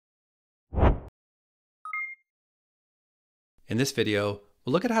In this video,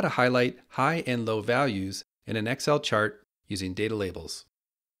 we'll look at how to highlight high and low values in an Excel chart using data labels.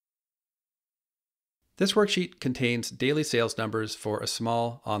 This worksheet contains daily sales numbers for a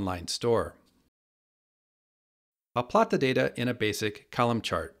small online store. I'll plot the data in a basic column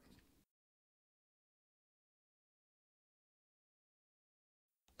chart.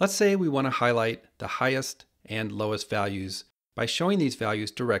 Let's say we want to highlight the highest and lowest values by showing these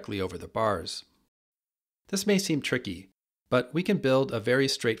values directly over the bars. This may seem tricky, but we can build a very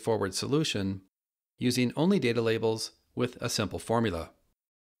straightforward solution using only data labels with a simple formula.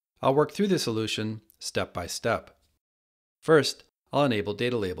 I'll work through the solution step by step. First, I'll enable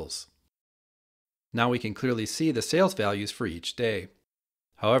data labels. Now we can clearly see the sales values for each day.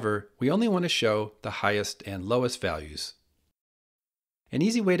 However, we only want to show the highest and lowest values. An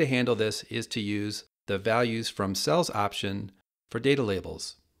easy way to handle this is to use the Values from Cells option for data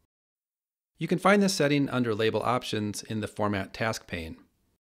labels. You can find this setting under Label Options in the Format task pane.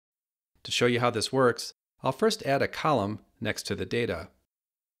 To show you how this works, I'll first add a column next to the data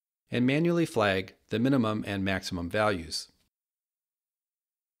and manually flag the minimum and maximum values.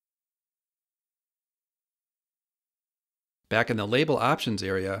 Back in the Label Options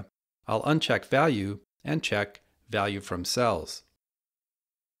area, I'll uncheck Value and check Value from Cells.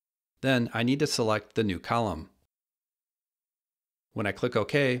 Then I need to select the new column. When I click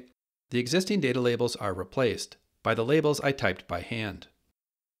OK, the existing data labels are replaced by the labels I typed by hand.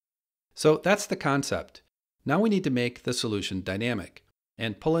 So that's the concept. Now we need to make the solution dynamic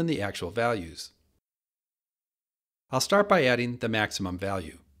and pull in the actual values. I'll start by adding the maximum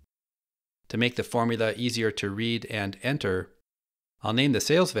value. To make the formula easier to read and enter, I'll name the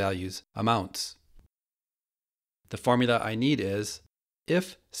sales values amounts. The formula I need is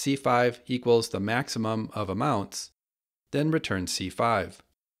if C5 equals the maximum of amounts, then return C5.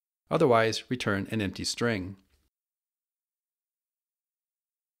 Otherwise, return an empty string.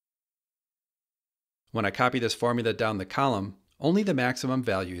 When I copy this formula down the column, only the maximum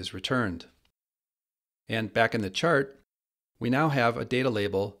value is returned. And back in the chart, we now have a data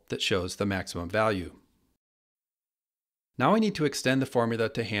label that shows the maximum value. Now I need to extend the formula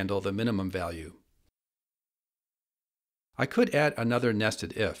to handle the minimum value. I could add another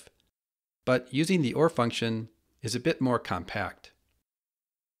nested if, but using the OR function is a bit more compact.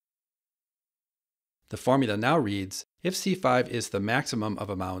 The formula now reads, if C5 is the maximum of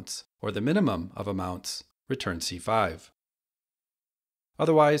amounts or the minimum of amounts, return C5.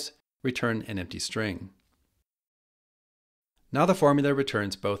 Otherwise, return an empty string. Now the formula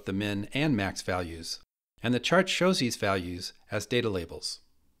returns both the min and max values, and the chart shows these values as data labels.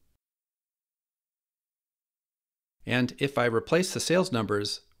 And if I replace the sales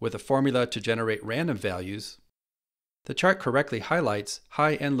numbers with a formula to generate random values, the chart correctly highlights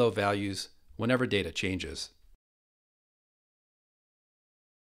high and low values whenever data changes.